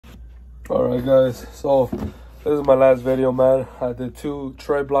All right, guys. So this is my last video, man. I did 2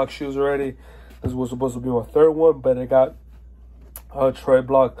 TradeBlock shoes already. This was supposed to be my 3rd one, but I got a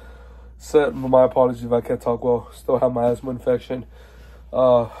TradeBlock set. My apologies if I can't talk well. Still have my asthma infection.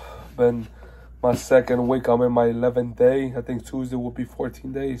 Been my 2nd week. I'm in my 11th day. I think Tuesday will be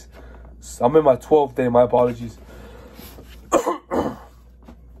 14 days. So I'm in my 12th day. My apologies.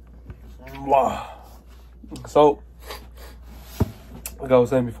 So, like I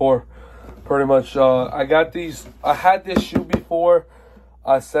was saying before, pretty much I got these. I had this shoe before.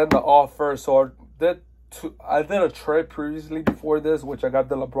 I sent the offer, so I did a trade previously before this, which I got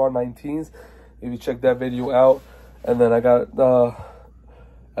the LeBron 19s. If you check that video out, and then I got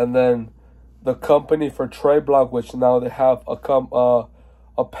and then the company for TradeBlock, which now they have a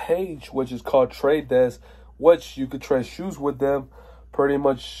page which is called Trade Desk, which you could trade shoes with them. Pretty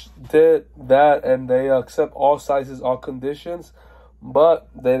much did that, and they accept all sizes, all conditions, but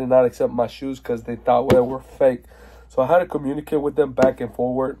they did not accept my shoes because they thought they were fake. So I had to communicate with them back and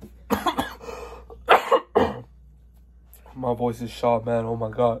forward. My voice is shot, man. Oh my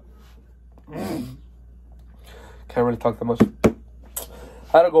god. Can't really talk that much. I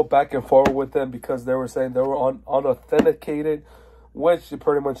had to go back and forward with them because they were saying they were unauthenticated, which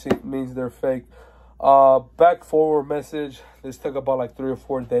pretty much means they're fake. Back forward message. This took about like 3 or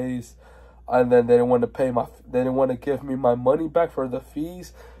 4 days, and then they didn't want to pay they didn't want to give me my money back for the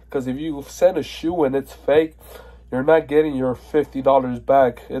fees, because if you send a shoe and it's fake, you're not getting your $50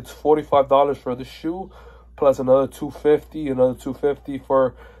 back. It's $45 for the shoe plus another $250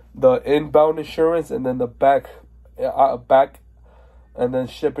 for the inbound insurance, and then the back and then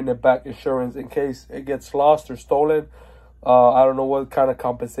shipping it back insurance in case it gets lost or stolen. I don't know what kind of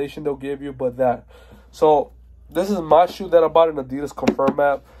compensation they'll give you, but that. So this is my shoe that I bought in Adidas Confirm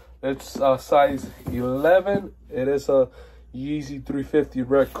app. It's size 11. It is a Yeezy350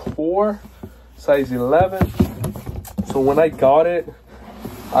 Rec 4, size 11. So when I got it,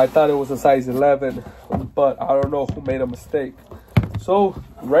 I thought it was a size 11, but I don't know who made a mistake. So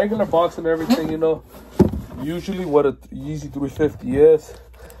regular box and everything, you know, usually what a Yeezy350 is.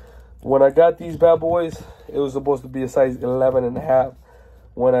 When I got these bad boys, it was supposed to be a size 11.5.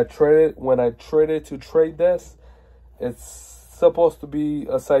 When I traded to Trade Desk, it's supposed to be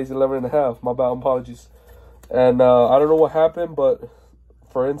a size 11.5. My bad, apologies. And I don't know what happened, but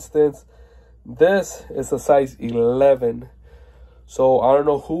for instance, this is a size 11. So I don't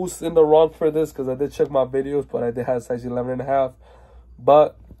know who's in the wrong for this, because I did check my videos, but I did have size 11.5.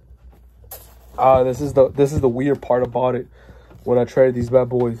 But this is the weird part about it. When I traded these bad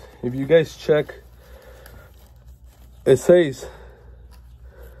boys, if you guys check, it says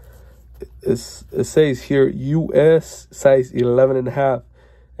here US size 11.5,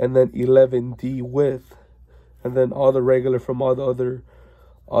 and then 11D width, and then all the regular from all the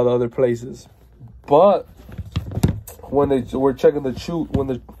other places. But when they were checking the shoe,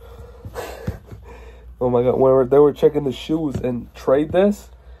 oh my god, when they were checking the shoes and Trade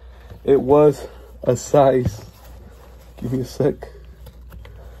This, it was a size. Give me a sec.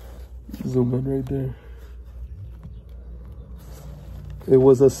 Zoom in right there. It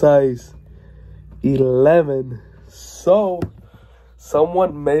was a size 11. So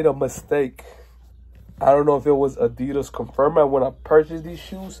someone made a mistake. I don't know if it was Adidas Confirm when I purchased these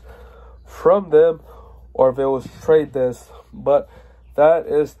shoes from them, or if it was Trade This. But that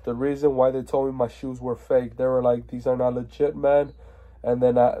is the reason why they told me my shoes were fake. They were like, these are not legit, man. And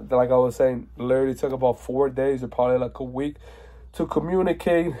then, like I was saying, literally took about 4 days or probably like a week to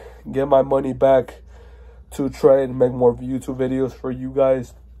communicate, get my money back, to trade and make more YouTube videos for you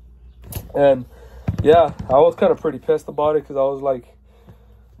guys. And yeah, I was kind of pretty pissed about it, because I was like,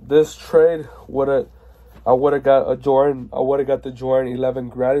 this trade I would have got the Jordan 11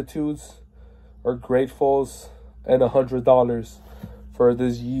 Gratitudes or Gratefuls and $100 for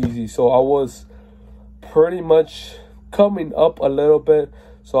this Yeezy. So I was pretty much coming up a little bit,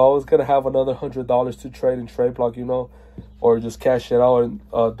 so I was gonna have another $100 to trade in TradeBlock, you know, or just cash it out and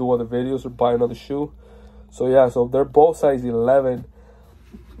do other videos or buy another shoe. So yeah, so they're both size 11,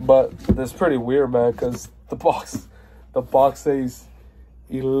 but that's pretty weird, man, because the box says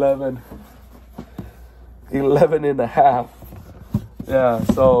 11.5. Yeah,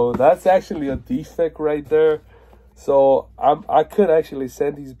 so that's actually a defect right there. So I could actually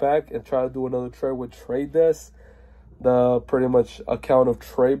send these back and try to do another trade with Trade Desk, the pretty much account of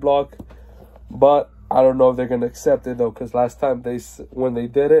TradeBlock, but I don't know if they're gonna accept it though, because last time when they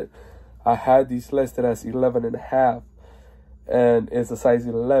did it, I had these listed as 11.5, and it's a size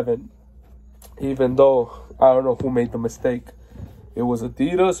 11, even though I don't know who made the mistake. It was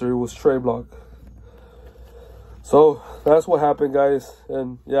Adidas or it was TradeBlock. So that's what happened, guys.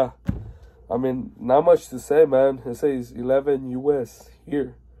 And yeah, I mean, not much to say, man. It says 11 US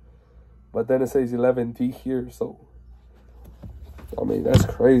here, but then it says 11D here. So, I mean, that's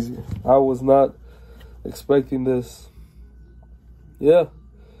crazy. I was not expecting this. Yeah.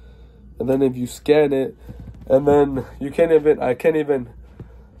 And then if you scan it, and then you can't even, I can't even,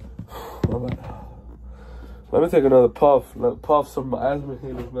 let me take another puff. Puffs from my asthma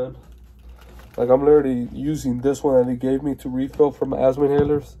inhalers, man. Like, I'm literally using this one that they gave me to refill from my asthma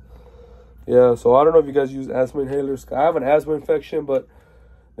inhalers. Yeah, so I don't know if you guys use asthma inhalers. I have an asthma infection, but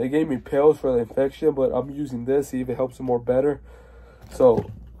they gave me pills for the infection, but I'm using this, see if it helps it more better. So,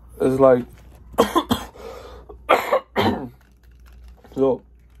 it's like, so,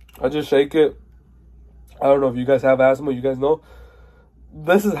 I just shake it. I don't know if you guys have asthma, you guys know.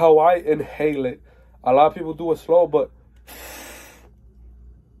 This is how I inhale it. A lot of people do it slow, but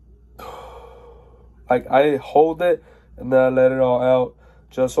like I hold it and then I let it all out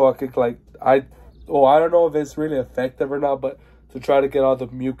just so I could like, I don't know if it's really effective or not, but to try to get all the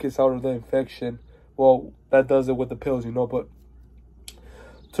mucus out of the infection. Well, that does it with the pills, you know, but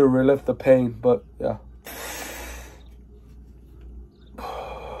to relieve the pain, but yeah.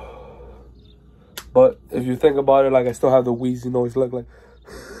 But if you think about it, like I still have the wheezy noise, look like.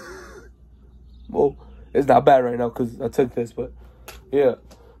 Well, it's not bad right now because I took this, but yeah.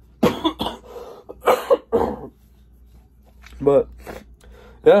 But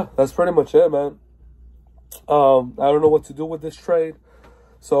yeah, that's pretty much it, man. I don't know what to do with this trade.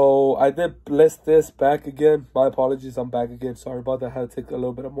 So I did list this back again. My apologies, I'm back again. Sorry about that. I had to take a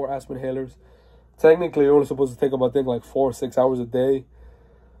little bit of more asthma inhalers. Technically, you're only supposed to take them, I think, like 4 or 6 hours a day.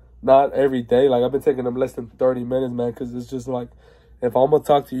 Not every day. Like, I've been taking them less than 30 minutes, man, because it's just like, if I'm going to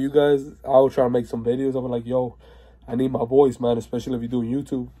talk to you guys, I'll try to make some videos. I'm like, yo, I need my voice, man, especially if you're doing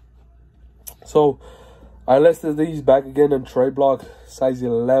YouTube. So, I listed these back again in TradeBlock, size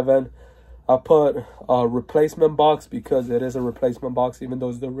 11. I put a replacement box because it is a replacement box, even though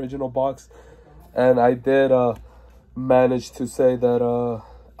it's the original box. And I did manage to say that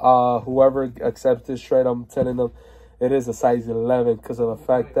whoever accepts this trade, I'm telling them it is a size 11 because of the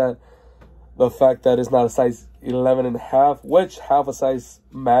fact that it's not a size 11 and a half, which half a size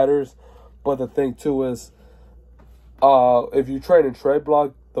matters. But the thing too is, if you trade in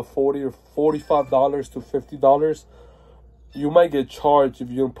TradeBlock, the $40 or $45 to $50, you might get charged if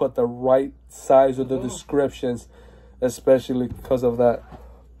you don't put the right size of the descriptions, especially because of that.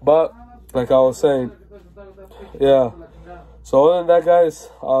 But like I was saying, yeah. So other than that, guys,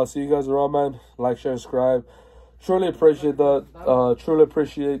 I'll see you guys around, man. Like, share, subscribe. Truly appreciate that. Truly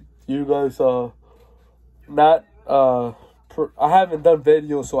appreciate you guys. I haven't done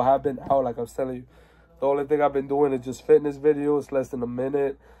videos, so I have been out, like I was telling you. The only thing I've been doing is just fitness videos, less than a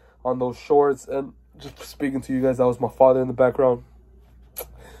minute on those shorts. And just speaking to you guys, that was my father in the background.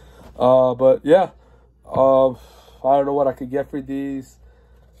 But yeah, I don't know what I could get for these.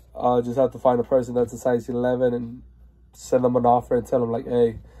 Just have to find a person that's a size 11 and send them an offer and tell them like,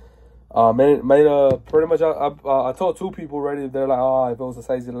 hey, pretty much I told 2 people already. They're like, oh, if it was a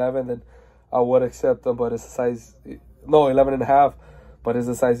size 11, then I would accept them, but it's a size, no, 11 and a half, but it's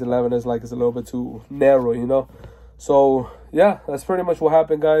a size 11. It's like, it's a little bit too narrow, you know? So yeah, that's pretty much what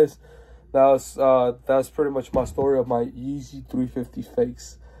happened, guys. That's pretty much my story of my Yeezy350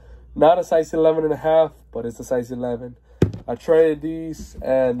 fakes. Not a size 11 and a half, but it's a size 11. I traded these,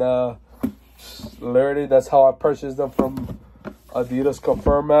 and literally that's how I purchased them from Adidas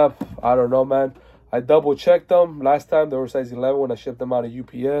Confirm app. I don't know, man. I double checked them last time. They were size 11 when I shipped them out of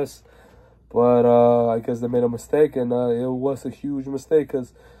UPS, but I guess they made a mistake, and it was a huge mistake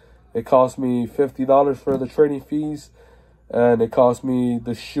because it cost me $50 for the trading fees, and it cost me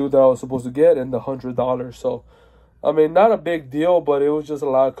the shoe that I was supposed to get and the $100. So, I mean, not a big deal, but it was just a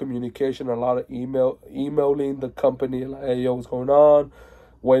lot of communication, a lot of emailing the company, like, hey, yo, what's going on?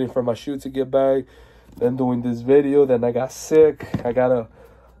 Waiting for my shoe to get back. Then doing this video. Then I got sick. I got a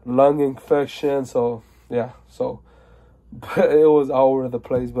lung infection. So, yeah. So, it was all over the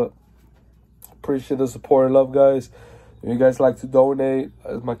place. But appreciate the support and love, guys. If you guys like to donate,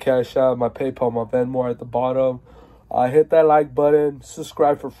 my Cash App, my PayPal, my Venmo at the bottom. Hit that like button.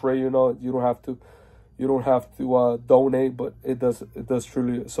 Subscribe for free. You know, you don't have to donate, but it does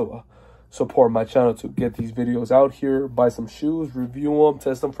truly support my channel to get these videos out here. Buy some shoes, review them,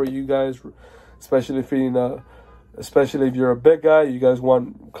 test them for you guys, especially if you're a big guy. You guys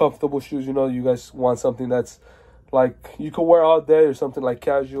want comfortable shoes. You know, you guys want something that's like you can wear all day or something like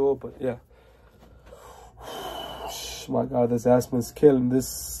casual. But yeah, my God, this asthma's killing me,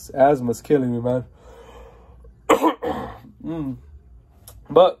 man.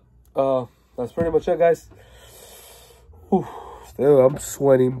 But that's pretty much it, guys. Whew. Still, I'm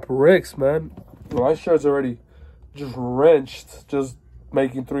sweating bricks, man. My shirt's already just wrenched, just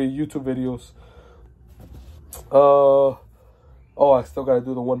making 3 YouTube videos. Oh, I still gotta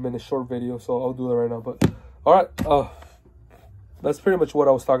do the 1-minute short video, so I'll do that right now. But all right, that's pretty much what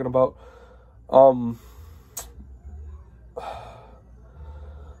I was talking about.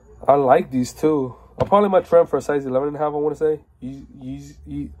 I like these too. I probably might trend for a size 11.5. I want to say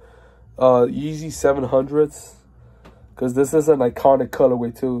Yeezy350s, because this is an iconic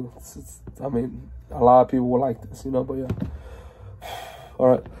colorway too. I mean, a lot of people will like this, you know. But yeah. All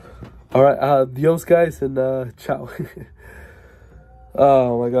right. Adios, guys, and ciao.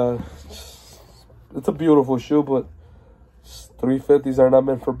 Oh my God, it's a beautiful shoe, but 350s are not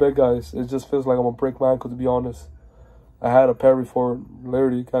meant for big guys. It just feels like I'm gonna break my ankle, to be honest. I had a pair before,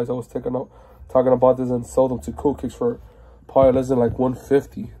 literally, guys. I was talking about this and sold them to Cool Kicks for probably less than like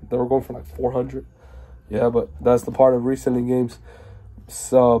 150. They were going for like 400. Yeah, but that's the part of reselling games.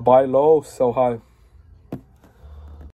 So buy low, sell high.